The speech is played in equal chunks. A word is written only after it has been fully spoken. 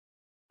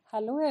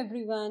Hello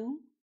everyone.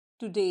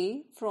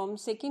 Today from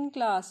second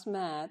class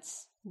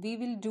maths we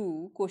will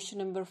do question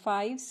number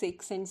 5,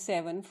 6 and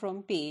 7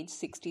 from page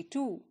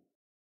 62.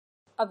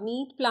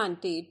 Avneet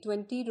planted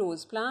 20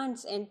 rose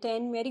plants and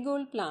 10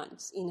 marigold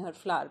plants in her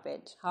flower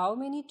bed. How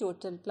many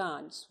total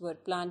plants were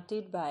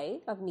planted by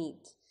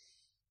Avneet?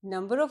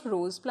 Number of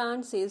rose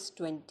plants is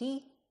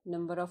 20.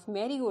 Number of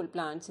marigold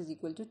plants is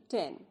equal to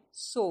 10.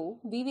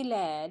 So we will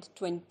add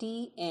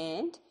 20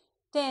 and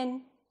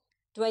 10.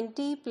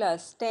 20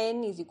 plus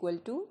 10 is equal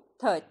to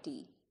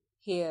 30.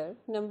 Here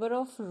number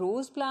of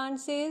rose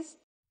plants is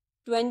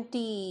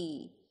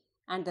 20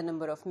 and the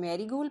number of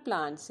marigold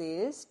plants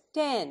is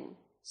 10.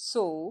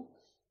 So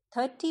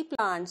 30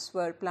 plants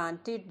were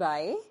planted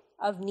by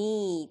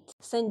Avneet.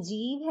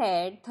 Sanjeev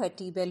had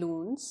 30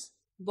 balloons.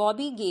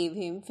 Bobby gave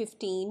him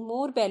 15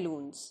 more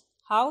balloons.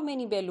 How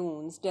many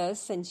balloons does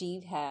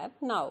Sanjeev have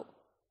now?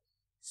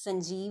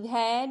 Sanjeev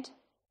had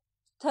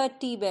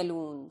 30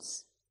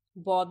 balloons.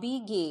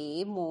 Bobby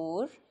gave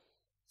more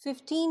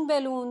 15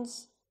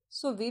 balloons.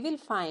 So we will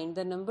find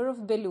the number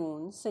of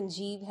balloons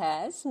Sanjeev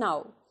has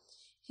now.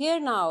 Here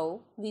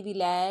now we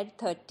will add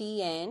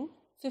 30 and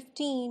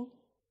 15.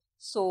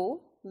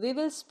 So we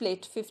will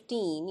split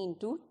 15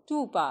 into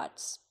two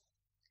parts.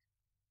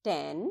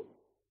 10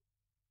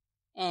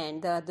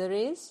 and the other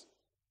is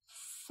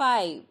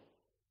 5.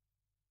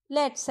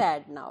 Let's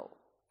add now.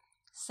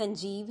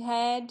 Sanjeev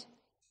had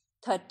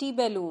 30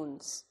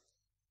 balloons.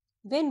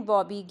 When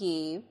Bobby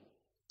gave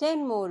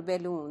 10 more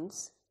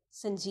balloons,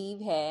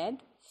 Sanjeev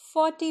had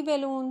 40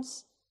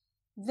 balloons.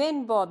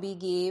 When Bobby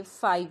gave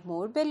 5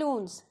 more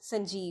balloons,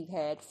 Sanjeev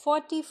had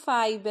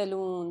 45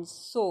 balloons.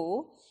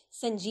 So,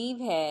 Sanjeev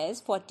has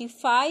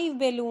 45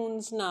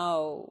 balloons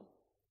now.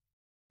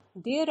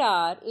 There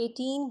are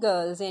 18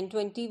 girls and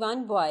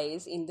 21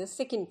 boys in the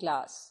second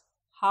class.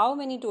 How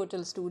many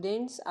total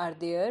students are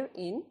there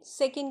in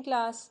second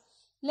class?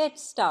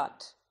 Let's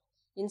start.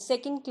 In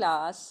second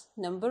class,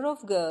 number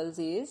of girls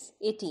is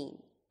 18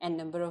 and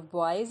number of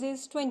boys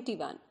is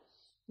 21.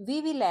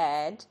 We will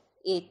add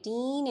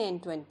 18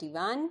 and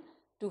 21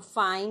 to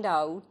find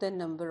out the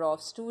number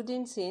of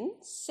students in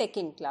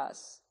second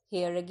class.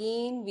 Here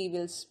again, we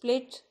will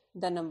split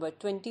the number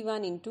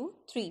 21 into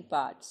three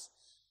parts.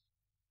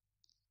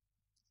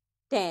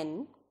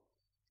 10,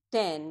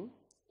 10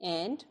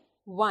 and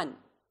 1.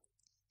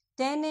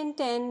 10 and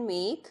 10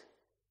 make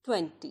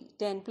 20.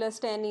 10 plus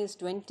 10 is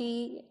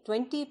 20.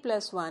 20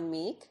 plus 1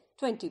 make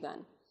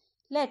 21.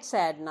 Let's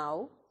add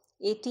now.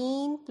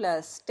 18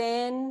 plus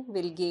 10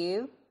 will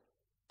give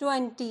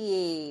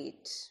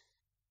 28.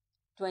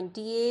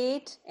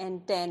 28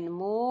 and 10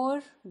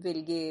 more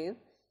will give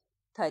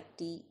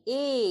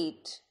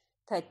 38.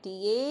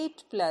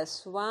 38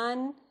 plus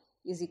 1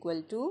 is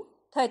equal to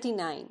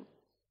 39.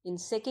 In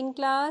second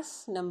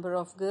class, number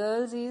of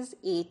girls is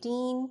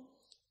 18.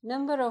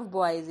 Number of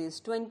boys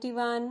is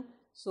 21.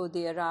 So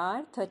there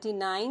are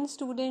 39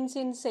 students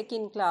in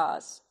second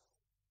class.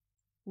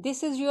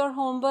 This is your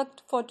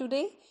homework for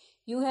today.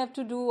 You have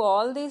to do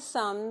all these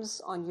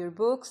sums on your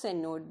books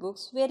and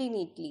notebooks very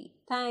neatly.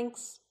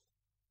 Thanks.